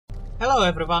Hello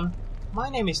everyone, my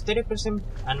name is MmffmMM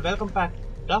and welcome back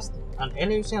to Dust and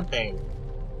Elysian Tail.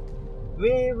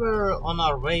 We were on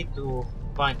our way to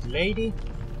find the lady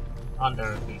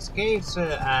under these caves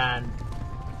and,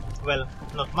 well,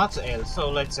 not much else,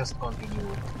 so let's just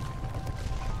continue.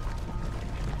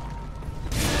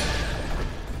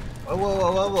 Whoa, whoa,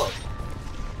 whoa, whoa, whoa.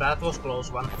 That was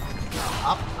close one.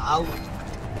 Up, out.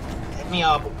 Let me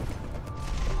up.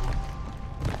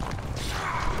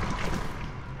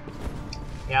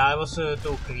 Yeah, I was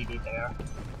too greedy there.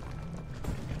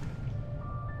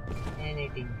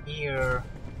 Anything here?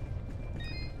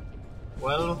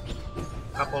 Well,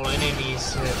 couple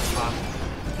enemies, but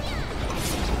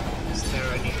is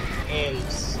there anything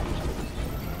else?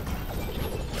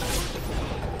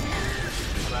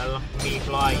 Well, me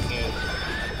flying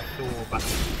too, but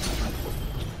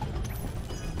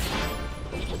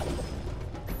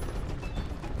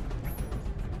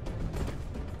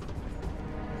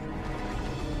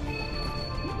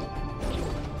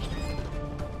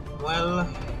well,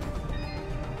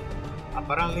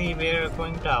 apparently we're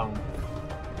going down.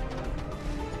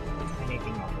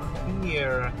 Anything over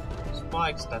here?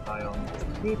 Spikes that I almost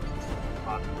hit,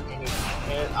 but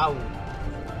anything else? Ow!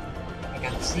 I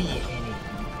can't see anything.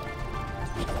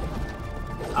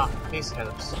 Ah, this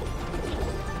helps.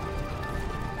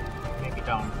 Maybe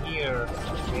down here.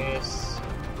 Yes.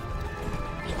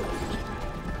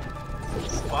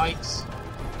 Spikes.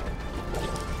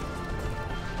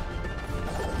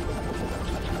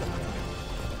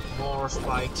 More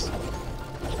spikes.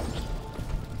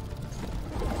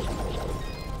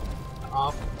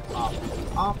 Up, up,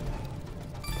 up.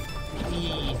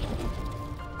 E.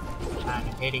 And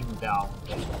heading down.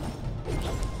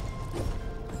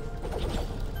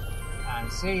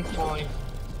 And save point.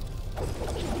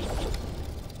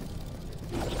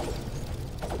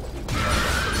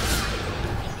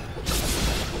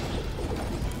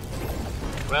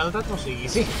 Well, that was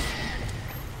easy.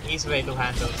 Easy way to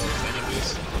handle those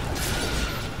enemies.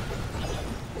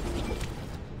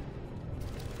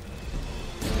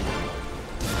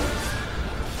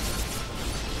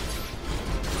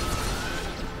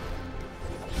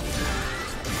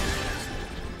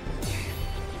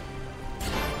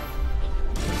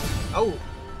 Oh!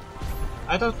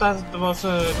 I thought that was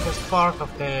just part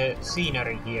of the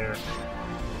scenery here.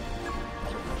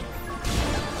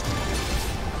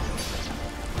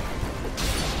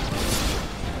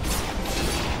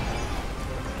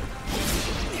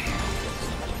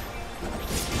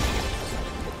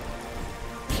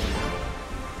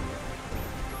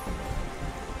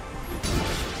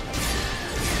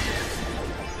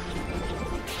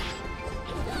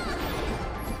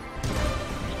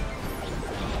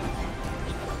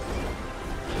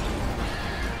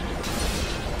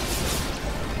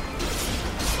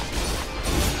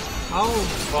 How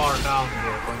far down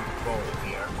we're going to go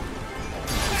here?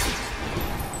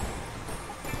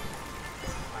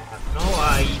 I have no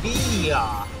idea!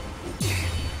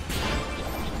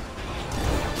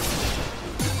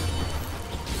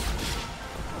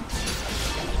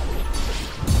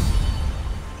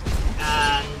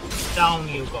 And down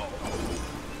you go.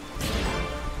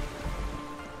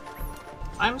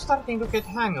 I'm starting to get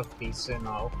hang of this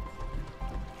now.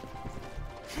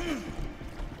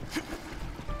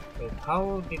 Wait,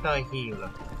 how did I heal,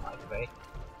 by the way?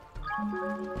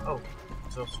 Oh,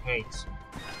 those hates.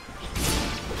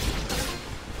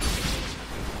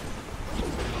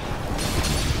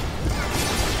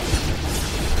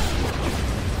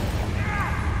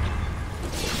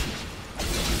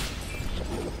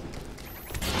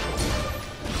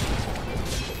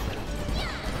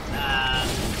 And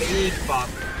big bug,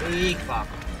 big bug.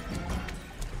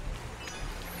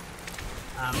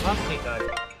 And what did I do?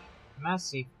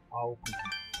 Massive open.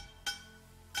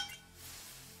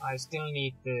 I still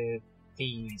need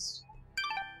these.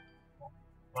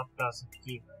 What does it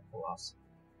give to us?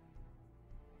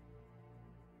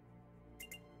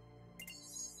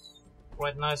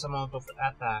 Quite nice amount of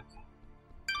attack.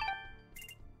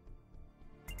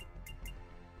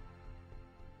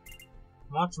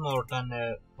 Much more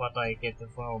than what I get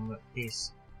from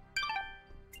this.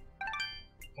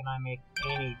 Can I make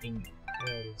anything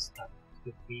else that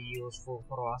could be useful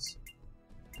for us?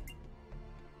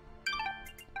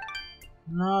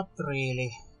 Not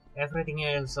really. Everything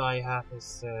else I have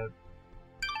is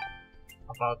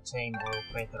about same or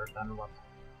better than what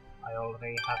I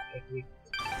already have equipped.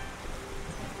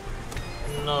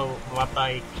 No, what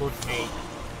I could make,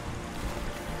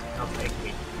 not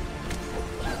equipped.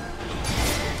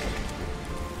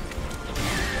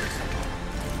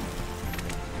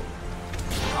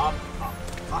 Up, up,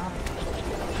 up.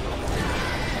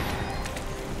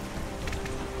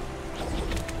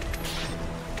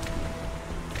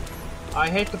 I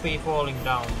hate to be falling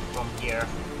down from here.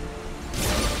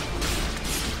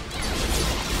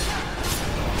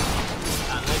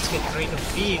 And let's get rid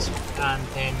of these and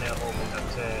then open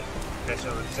that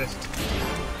treasure chest.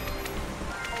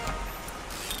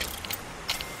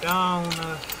 Down,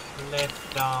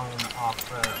 left, down, up,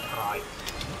 right.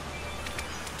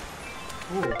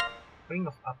 Ooh, Ring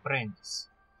of Apprentice.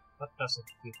 What does it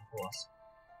give to us?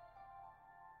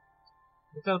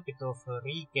 Little bit of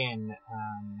regen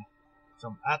and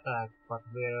some attack, but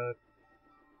we'll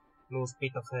lose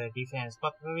bit of defense.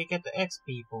 But we get the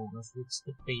XP bonus, which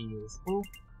could be useful.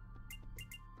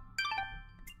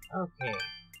 Okay.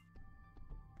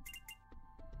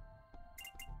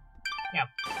 Yeah.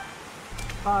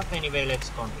 But anyway, let's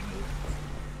continue.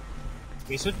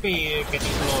 We should be getting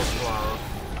close to our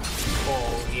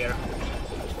goal here.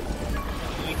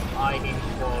 If I didn't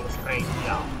fall straight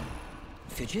down.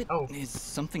 Fidget? Oh. Is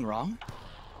something wrong?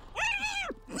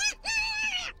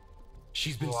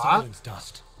 She's been What? silenced,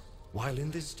 Dust. While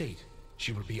in this state,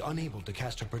 she will be unable to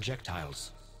cast her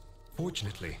projectiles.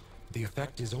 Fortunately, the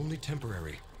effect is only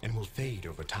temporary and will fade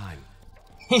over time.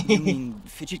 You mean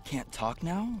Fidget can't talk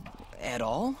now? At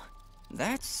all?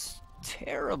 That's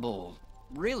terrible.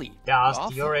 Really Dust,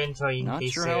 awful. you're enjoying Not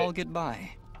this sure how I'll get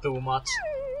by. too much.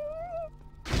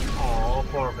 Oh,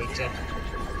 poor Fidget.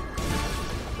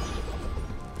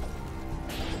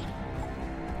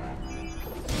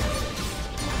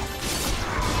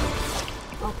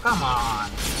 Oh, come on.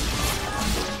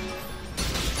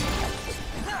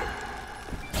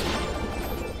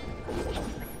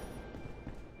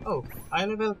 Oh, I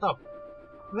leveled up.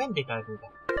 When did I do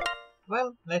that?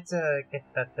 Well, let's get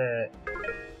that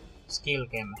skill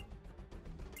gem.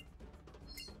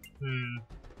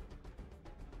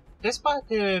 Despite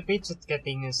Fidget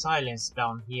getting silenced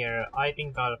down here, I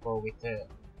think I'll go with a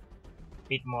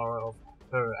bit more of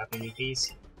her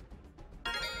abilities.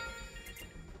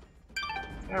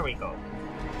 There we go.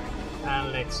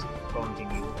 And let's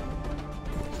continue.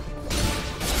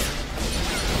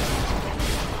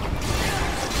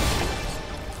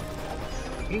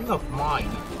 King of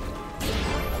Mine.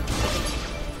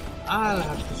 I'll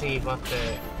have to see what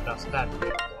does that do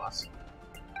to us.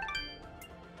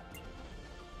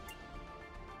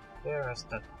 Where is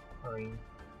that ring?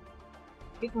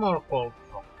 Bit more gold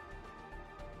drop.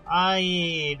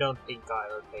 I don't think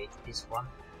I'll take this one.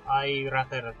 I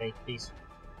rather take this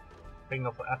Ring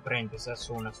of Apprentice as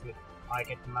soon as I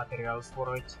get materials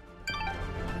for it.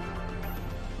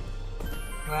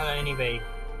 Well, anyway,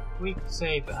 quick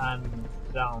save and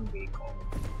down we go.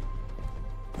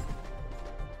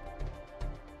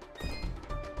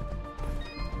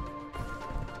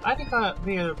 I think I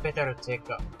will better check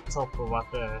shop what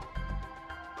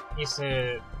is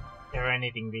there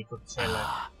anything we could sell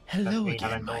Hello that we again,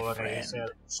 haven't my already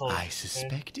friend. sold. I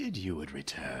suspected you would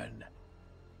return.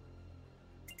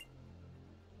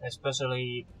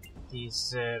 Especially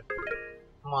these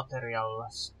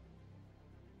materials.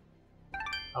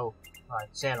 Oh, right,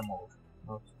 sell mode,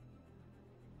 not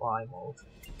buy mode.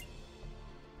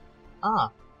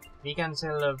 Ah, we can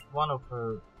sell one of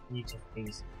each of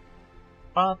these.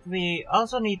 But we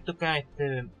also need to get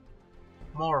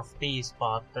more of these,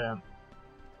 but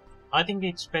I think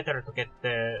it's better to get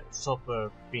the shop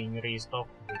being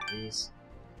restocked with these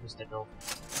instead of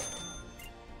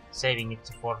saving it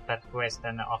for that quest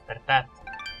and after that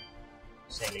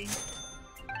selling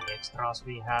the extras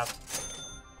we have.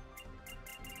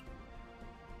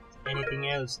 Anything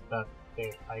else that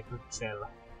I could sell?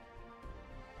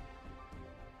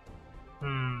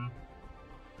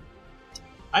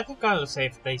 I think I'll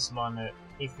save this one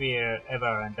if we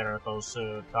ever enter those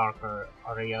darker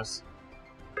areas.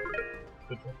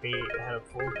 Could be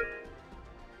helpful.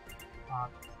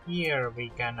 But here we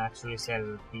can actually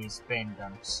sell these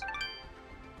pendants.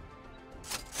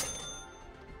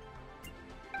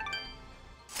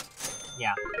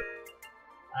 Yeah.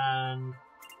 And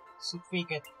should we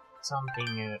get something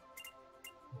to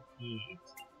eat?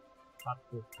 What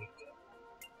could we get?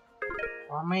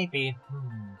 Or maybe...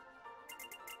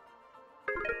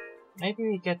 Maybe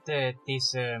we get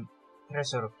this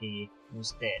treasure key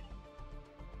instead.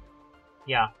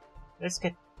 Yeah, let's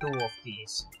get 2 of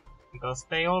these. Because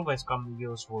they always come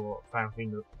useful when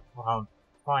we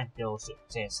find those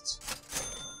chests.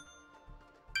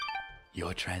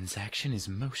 Your transaction is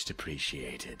most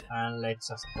appreciated. And let's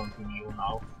just continue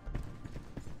now.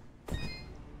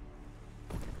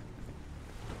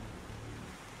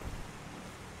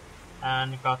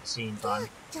 And cutscene time.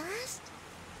 Dust?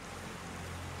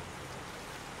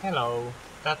 Hello,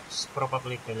 that's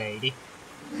probably the lady.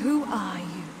 Who are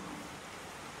you?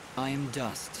 I am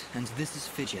Dust, and this is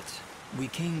Fidget. We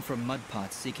came from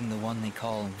Mudpots seeking the one they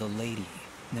call the Lady.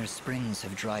 Their springs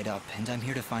have dried up, and I'm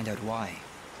here to find out why.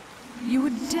 You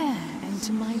would dare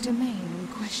enter my domain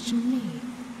and question me?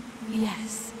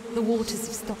 Yes, the waters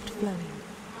have stopped flowing.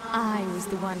 I was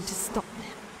the one to stop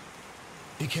them.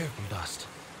 Be careful, Dust.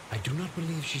 I do not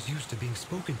believe she's used to being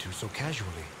spoken to so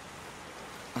casually.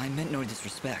 I meant no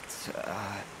disrespect.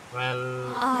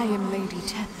 Well, I am Lady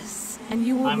Tethys, and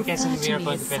you will I'm refer guessing we to are me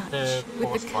going as to get the such, with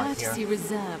boss the fight here. courtesy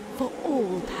reserved for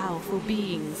all powerful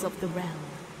beings of the realm.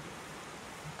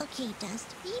 Okay, Dust,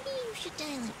 maybe you should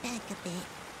dial it back a bit.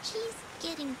 She's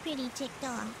getting pretty ticked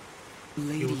off.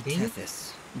 Lady think?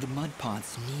 Tethys, the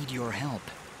Mudpots need your help.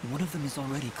 One of them is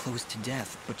already close to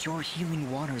death, but your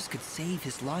healing waters could save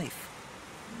his life.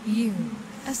 You,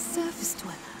 a surface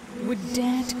dweller, would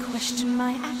dare to question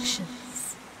my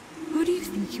actions? Who do you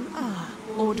think you are,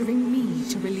 ordering me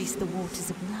to release the waters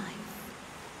of life?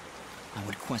 I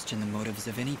would question the motives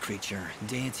of any creature,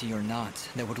 deity or not,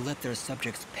 that would let their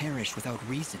subjects perish without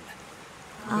reason.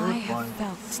 I have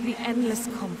felt the endless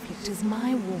conflict as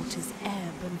my waters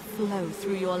ebb and flow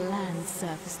through your land,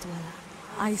 surface dweller.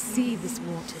 I see this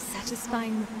water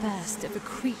satisfying the thirst of a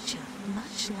creature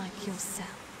much like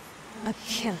yourself. A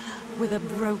killer with a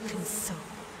broken soul.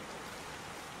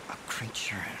 A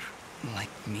creature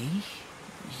like me?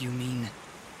 You mean...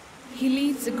 He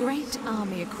leads a great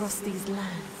army across these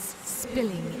lands,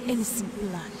 spilling innocent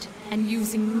blood, and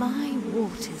using my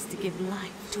waters to give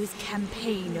life to his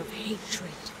campaign of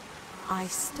hatred. I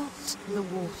stopped the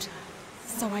water,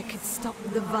 so I could stop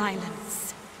the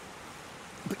violence.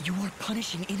 But you are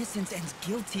punishing innocents and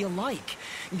guilty alike.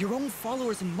 Your own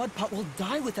followers in Mudpot will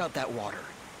die without that water.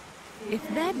 If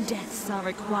their deaths are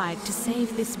required to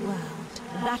save this world,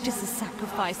 that is a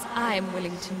sacrifice I am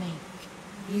willing to make.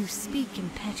 You speak in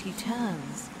petty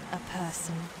terms. A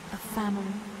person, a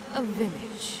family, a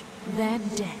village. Their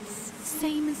deaths,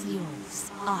 same as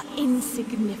yours, are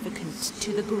insignificant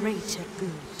to the greater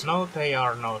good. no, they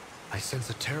are not. I sense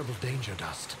a terrible danger,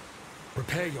 Dust.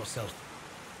 Prepare yourself.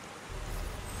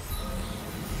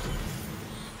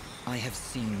 I have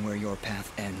seen where your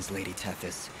path ends, Lady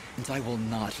Tethys, and I will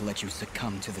not let you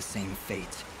succumb to the same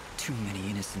fate. Too many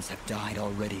innocents have died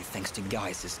already thanks to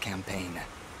Gaius' campaign.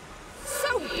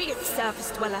 So be it,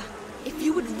 surface dweller. If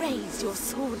you would raise your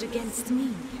sword against me,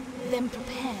 then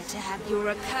prepare to have your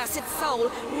accursed soul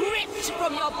ripped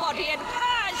from your body and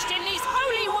purged in these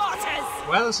holy waters!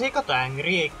 Well, she got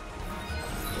angry.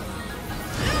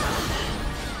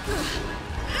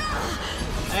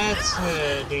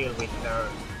 Let's deal with her.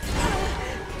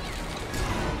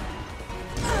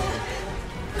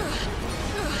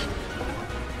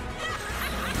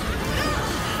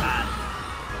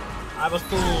 I was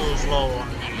too slow on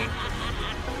healing.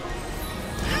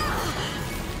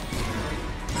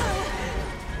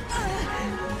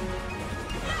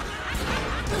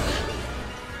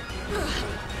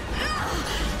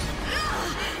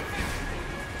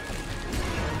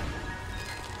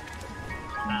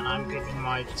 And I'm getting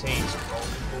my chains broken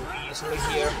too easily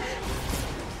here.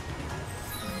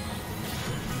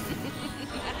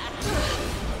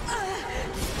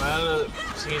 Well,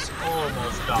 she's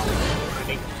almost down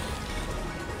already.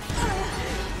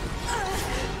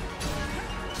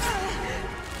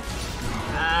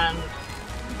 And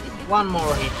one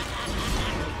more hit.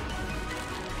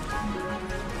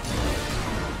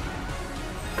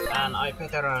 And I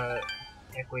better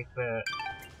equip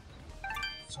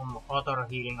some other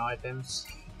healing items.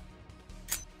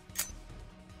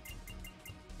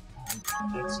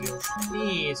 And let's use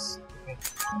these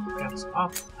to catch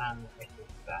up and equip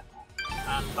that.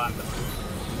 And time to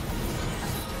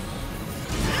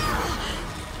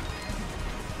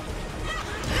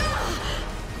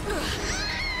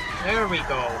there we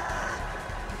go.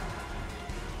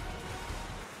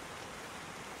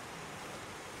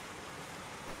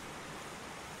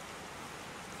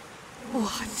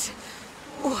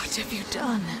 What have you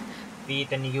done?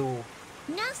 Beaten you.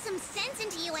 Knock some sense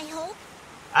into you, I hope.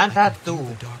 And I that can feel too.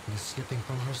 the darkness slipping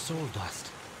from her soul,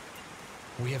 Dust.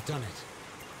 We have done it.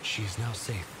 She is now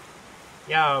safe.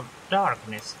 Yeah,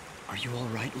 darkness. Are you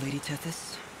alright, Lady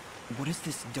Tethys? What is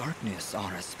this darkness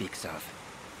Ara speaks of?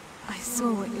 I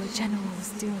saw what your general was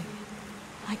doing.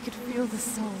 I could feel the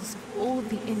souls of all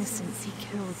the innocents he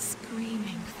killed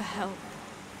screaming for help.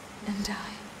 And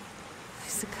I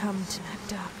succumbed to that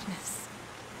darkness.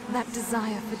 That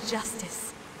desire for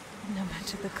justice, no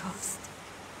matter the cost.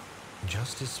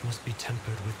 Justice must be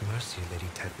tempered with mercy, Lady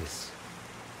Tethys.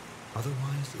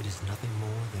 Otherwise, it is nothing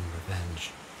more than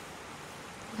revenge.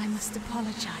 I must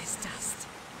apologize, Dust.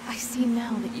 I see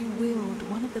now that you wield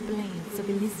one of the blades of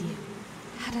Elysium.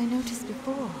 Had I noticed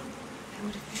before, I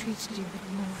would have treated you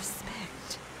with more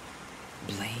respect.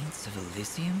 Blades of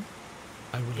Elysium?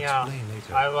 I will Yeah, explain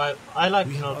later. I like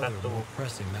We to know have that other, too. more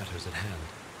pressing matters at hand.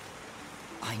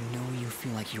 I know you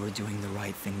feel like you are doing the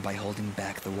right thing by holding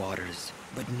back the waters,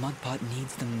 but Mudpot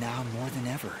needs them now more than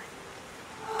ever.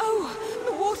 Oh,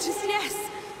 the waters, yes!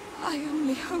 I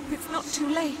only hope it's not too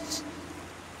late.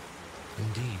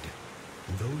 Indeed,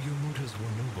 though your motives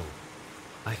were noble,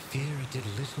 I fear it did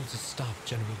little to stop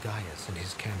General Gaius and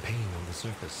his campaign on the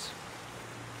surface.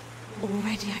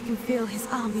 Already I can feel his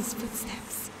army's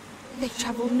footsteps. They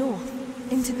travel north,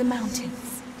 into the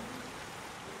mountains.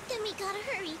 Then we gotta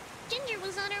hurry. Ginger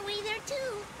was on her way there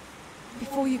too.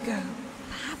 Before you go,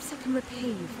 perhaps I can repay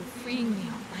you for freeing me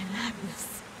of my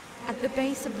madness. At the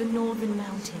base of the northern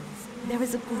mountains, there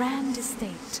is a grand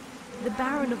estate. The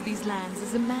baron of these lands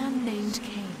is a man named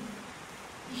Cain.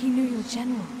 He knew your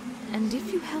general, and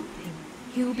if you help him,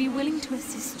 he will be willing to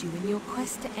assist you in your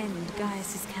quest to end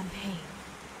Gaius's campaign.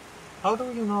 How do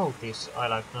you know this? I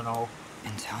like to know.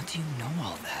 And how do you know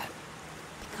all that?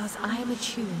 Because I am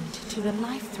attuned to the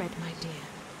life thread, my dear.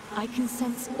 I can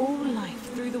sense all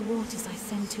life through the waters I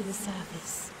send to the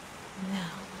surface. Now,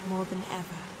 more than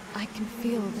ever, I can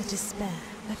feel the despair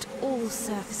that all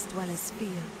surface dwellers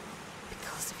feel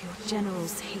because of your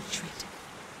general's hatred.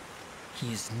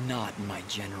 He is not my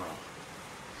general.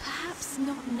 Perhaps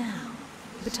not now,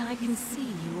 but I can see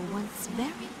you were once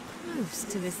very close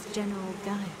to this General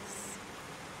Gaius.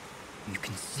 You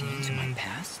can see into my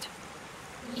past?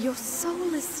 Your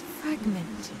soul is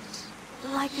fragmented,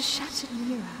 like a shattered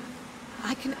mirror.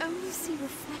 I can only see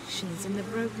reflections in the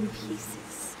broken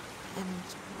pieces, and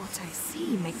what I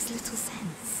see makes little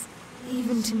sense,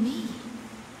 even to me.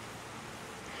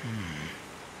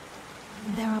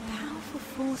 There are powerful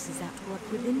forces at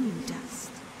work within you,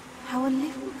 Dust. How a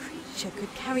little creature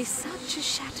could carry such a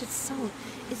shattered soul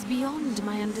is beyond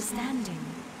my understanding.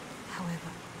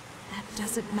 However, that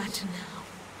doesn't matter now.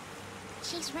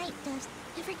 She's right, Dust.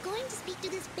 If we're going to speak to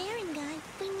this Baron guy,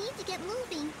 we need to get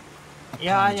moving.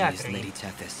 Yeah, I Apologies, agree. Lady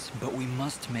Tethys, but we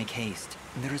must make haste.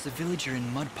 There is a villager in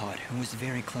Mudpot who was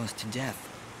very close to death.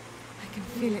 I can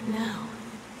feel it now.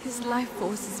 His life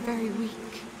force is very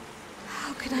weak.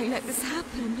 How could I let this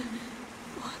happen?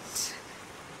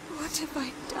 What have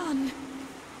I done?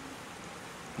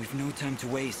 We've no time to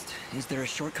waste. Is there a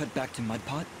shortcut back to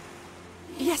Mudpot?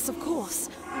 Yes, of course.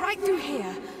 Right through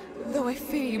here. Though I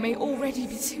fear you may already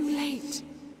be too late.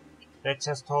 Let's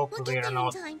just hope We'll we get are there in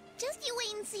not. time. Just you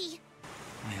wait and see.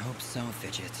 I hope so,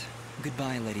 Fidget.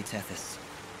 Goodbye, Lady Tethys.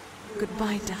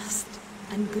 Goodbye, Dust,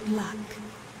 and good luck.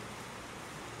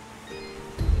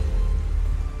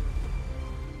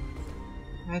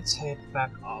 Let's head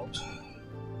back out.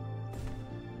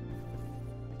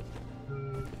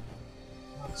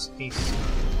 What's this?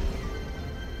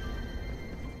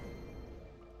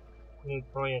 New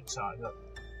projectile.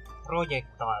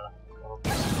 Projectile.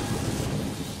 Okay.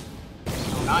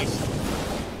 Oh, nice.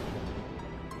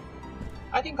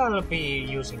 I think I'll be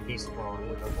using this for a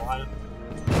little while.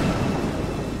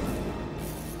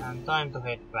 And time to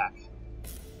head back.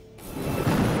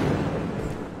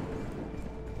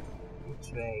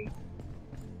 Which way?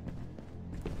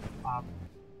 Up.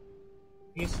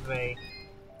 This way.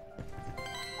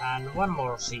 And one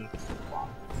more seat. Wow.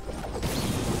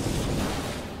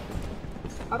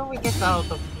 How do we get out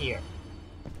of here?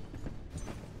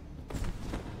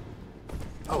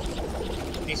 Oh,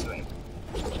 this way.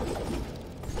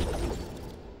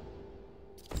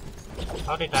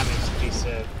 How did I miss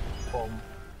this bomb?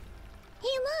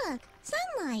 Hey look!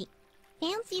 Sunlight!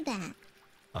 Fancy that.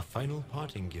 A final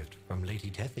parting gift from Lady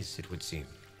Tethys, it would seem.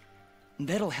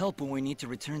 That'll help when we need to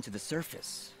return to the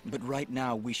surface. But right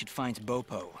now, we should find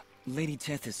Bopo. Lady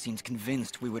Tethys seems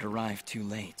convinced we would arrive too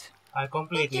late. I We'll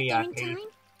completely get there in agree. time.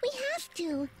 We have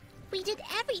to. We did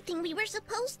everything we were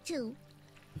supposed to.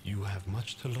 You have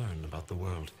much to learn about the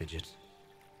world, Fidget.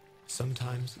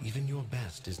 Sometimes even your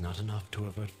best is not enough to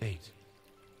avert fate.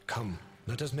 Come,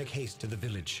 let us make haste to the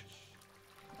village.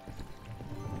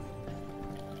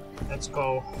 Let's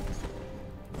go.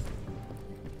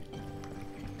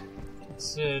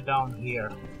 It's down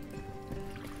here.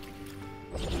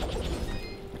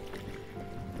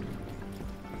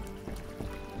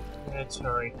 Let's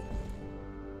hurry.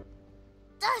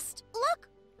 Dust, look!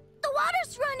 The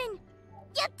water's running!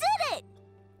 You did it!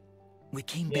 We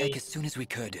came Yay. back as soon as we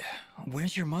could.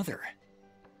 Where's your mother?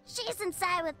 She's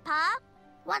inside with Pa.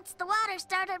 Once the water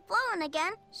started flowing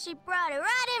again, she brought it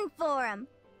right in for him.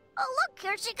 Oh, look,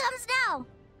 here she comes now.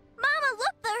 Mama,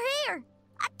 look, they're here.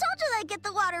 I told you they'd get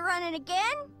the water running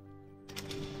again.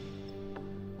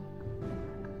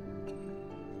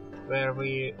 Were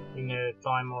we in a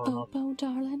time or not? Bobo,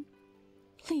 darling,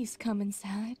 Please come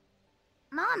inside.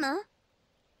 Mama?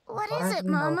 What is it,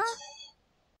 Apparently Mama? not.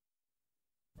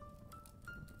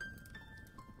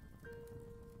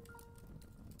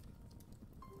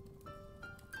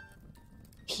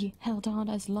 He held on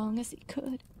as long as he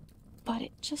could, but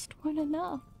it just weren't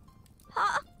enough.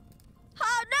 Huh?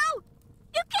 Oh, no!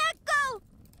 You can't go!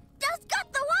 Dust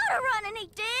got the water running, he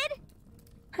did!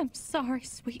 I'm sorry,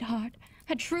 sweetheart.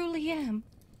 I truly am.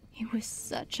 He was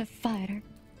such a fighter.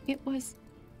 It was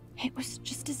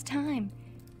just his time.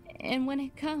 And when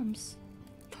it comes,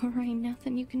 there ain't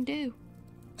nothing you can do.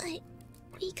 But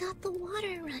we got the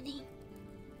water running.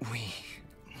 We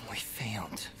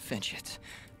failed, Fidget.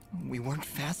 We weren't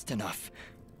fast enough.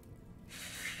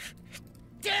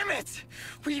 Damn it!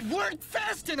 We weren't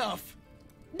fast enough!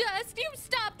 Dust, you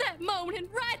stop that moaning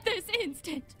right this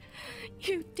instant!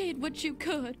 You did what you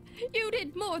could. You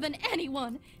did more than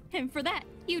anyone. And for that,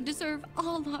 you deserve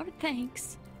all our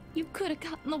thanks. You could have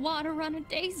gotten the water running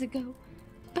days ago.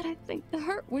 But I think the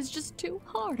hurt was just too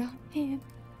hard on him.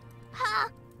 Huh?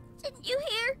 Didn't you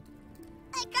hear?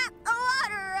 I got the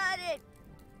water running!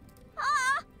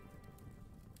 Huh?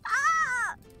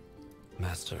 Ah!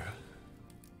 Master,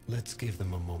 let's give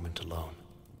them a moment alone.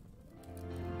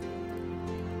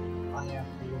 I am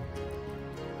you.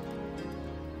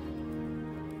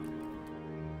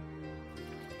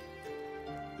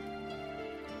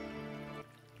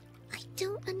 I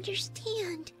don't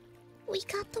understand. We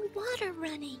got the water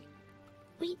running.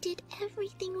 We did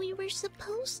everything we were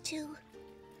supposed to.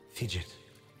 Fidget,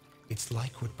 it's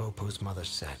like what Bopo's mother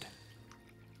said.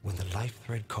 When the life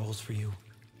thread calls for you,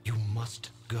 you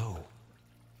must go.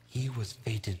 He was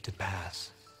fated to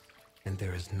pass, and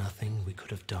there is nothing we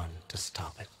could have done to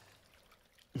stop it.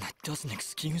 That doesn't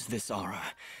excuse this, Aura.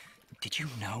 Did you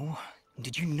know?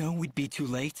 Did you know we'd be too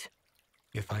late?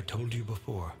 If I told you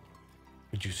before,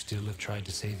 would you still have tried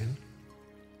to save him?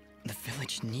 The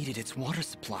village needed its water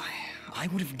supply. I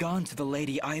would have gone to the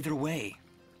lady either way.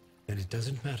 Then it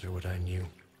doesn't matter what I knew.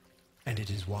 And it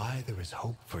is why there is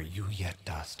hope for you yet,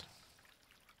 Dust.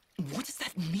 What does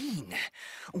that mean?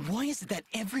 Why is it that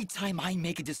every time I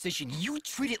make a decision, you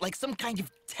treat it like some kind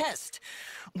of test?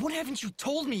 What haven't you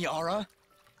told me, Aura?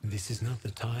 This is not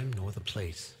the time nor the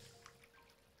place.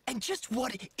 And just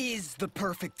what is the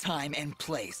perfect time and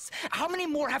place? How many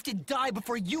more have to die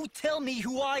before you tell me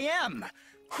who I am?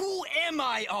 Who am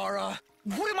I, Aura?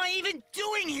 What am I even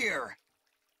doing here?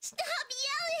 Stop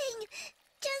yelling!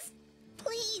 Just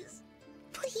please,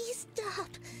 please stop.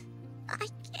 I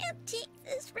can't take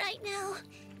this right now.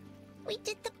 We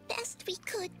did the best we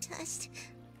could, Dust.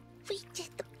 We did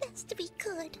the best we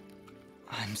could.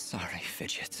 I'm sorry,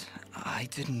 Fidget. I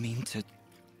didn't mean to...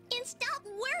 And stop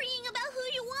worrying about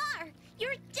who you are.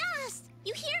 You're Dust.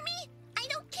 You hear me? I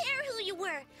don't care who you were.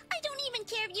 I don't even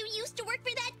care if you used to work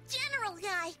for that general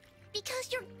guy.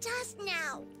 Because you're Dust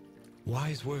now.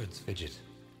 Wise words, Fidget.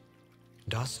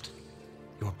 Dust,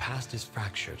 your past is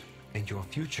fractured, and your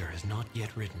future is not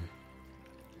yet written.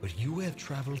 But you have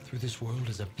traveled through this world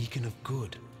as a beacon of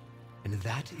good, and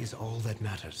that is all that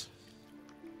matters.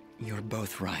 You're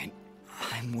both right.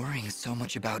 I'm worrying so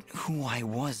much about who I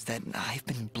was that I've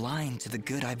been blind to the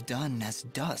good I've done as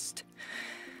Dust.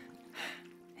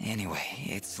 Anyway,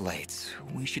 it's late.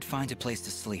 We should find a place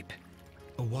to sleep.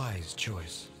 A wise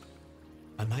choice.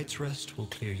 A night's rest will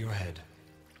clear your head.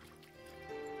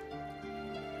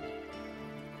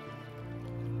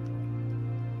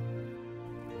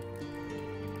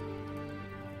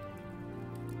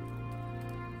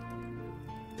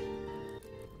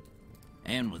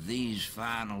 And with these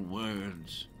final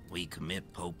words, we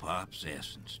commit Popop's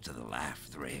essence to the life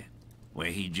thread,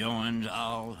 where he joins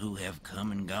all who have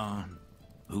come and gone,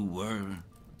 who were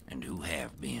and who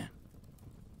have been.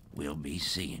 We'll be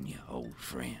seeing you, old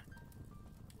friend.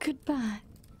 Goodbye,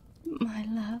 my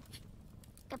love.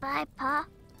 Goodbye, Pa.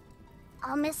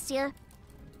 I'll miss you.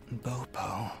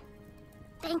 Bopo.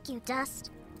 Thank you,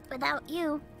 Dust. Without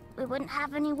you, we wouldn't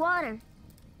have any water.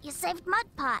 You saved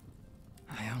Mudpot.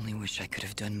 I only wish I could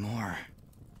have done more.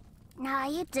 Nah,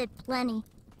 you did plenty.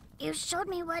 You showed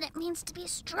me what it means to be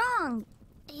strong,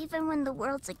 even when the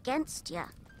world's against you.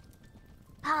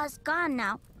 Pa's gone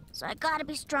now, so I gotta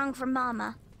be strong for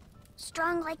Mama.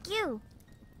 Strong like you.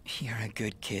 You're a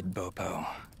good kid, Bopo.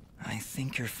 I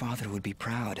think your father would be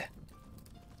proud.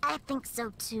 I think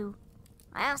so too.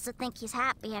 I also think he's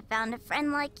happy I found a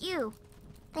friend like you.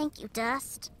 Thank you,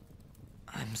 Dust.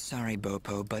 I'm sorry,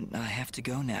 Bopo, but I have to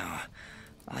go now.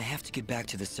 I have to get back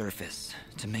to the surface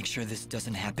to make sure this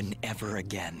doesn't happen ever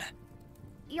again.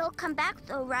 You'll come back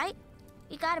though, right?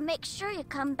 You gotta make sure you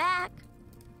come back.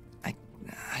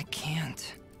 I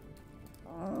can't.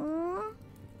 Oh.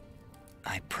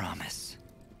 I promise.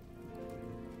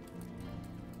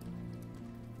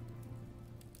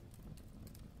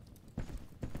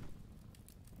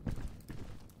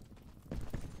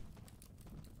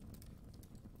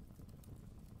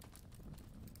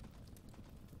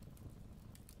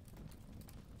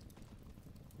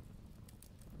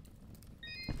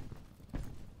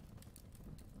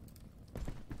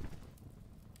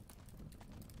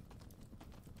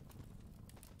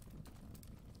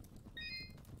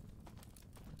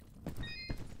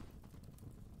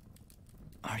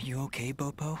 Are you okay,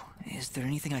 Bopo? Is there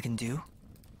anything I can do?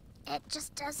 It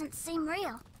just doesn't seem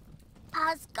real.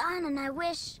 Pa's gone and I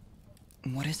wish...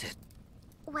 What is it?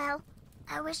 Well,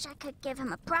 I wish I could give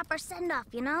him a proper send-off,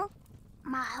 you know?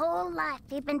 My whole life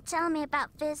he'd been telling me about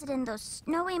visiting those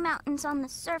snowy mountains on the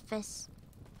surface.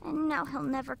 And now he'll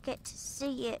never get to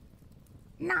see it.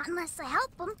 Not unless I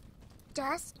help him.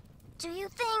 Dust, do you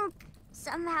think,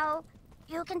 somehow,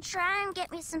 you can try and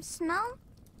get me some snow?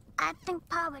 I think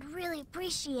Pa would really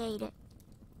appreciate it.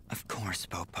 Of course,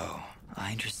 Bopo.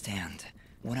 I understand.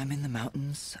 When I'm in the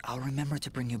mountains, I'll remember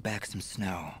to bring you back some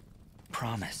snow.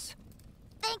 Promise.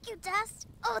 Thank you, Dust.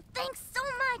 Oh, thanks so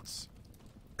much.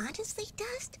 Honestly,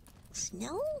 Dust?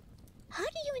 Snow? How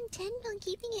do you intend on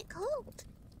keeping it cold?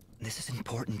 This is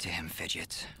important to him,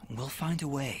 Fidget. We'll find a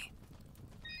way.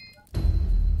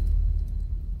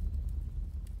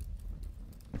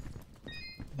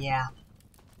 Yeah.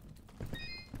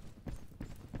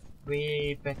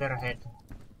 We better head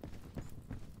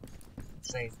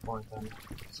save point and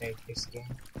save this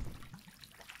game.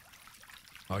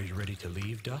 Are you ready to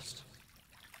leave, Dust?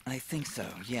 I think so,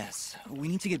 yes. We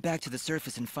need to get back to the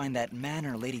surface and find that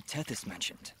manor Lady Tethys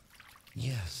mentioned.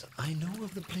 Yes, I know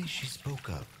of the place she spoke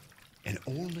of. An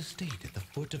old estate at the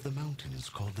foot of the mountains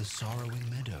called the Sorrowing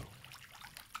Meadow.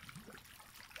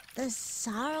 The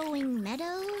Sorrowing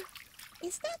Meadow?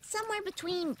 Is that somewhere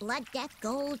between Blood Death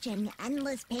Gulch and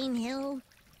Endless Pain Hill?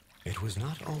 It was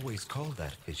not always called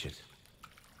that, Fidget.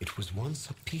 It was once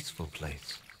a peaceful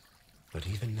place. But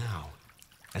even now,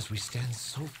 as we stand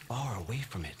so far away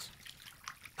from it,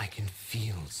 I can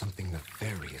feel something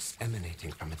nefarious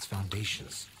emanating from its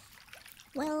foundations.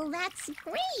 Well, that's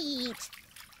great!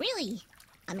 Really,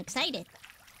 I'm excited.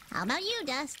 How about you,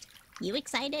 Dust? You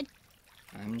excited?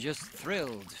 I'm just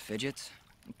thrilled, Fidget.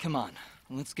 Come on,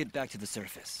 let's get back to the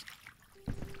surface.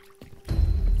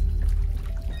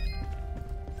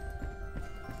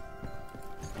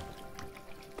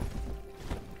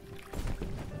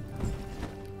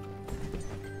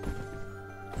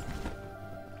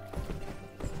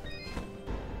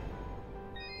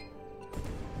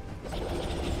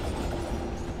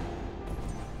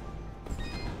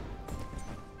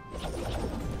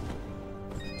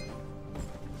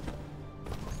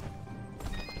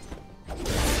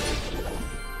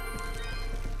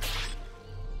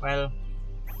 Well,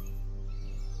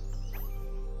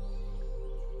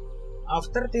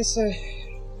 after this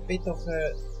bit of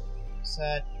a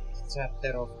sad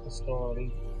chapter of the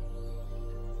story,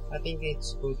 I think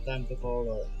it's good time to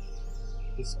call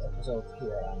this episode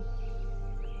here.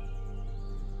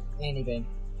 Anyway,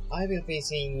 I will be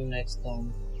seeing you next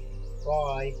time.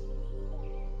 Bye!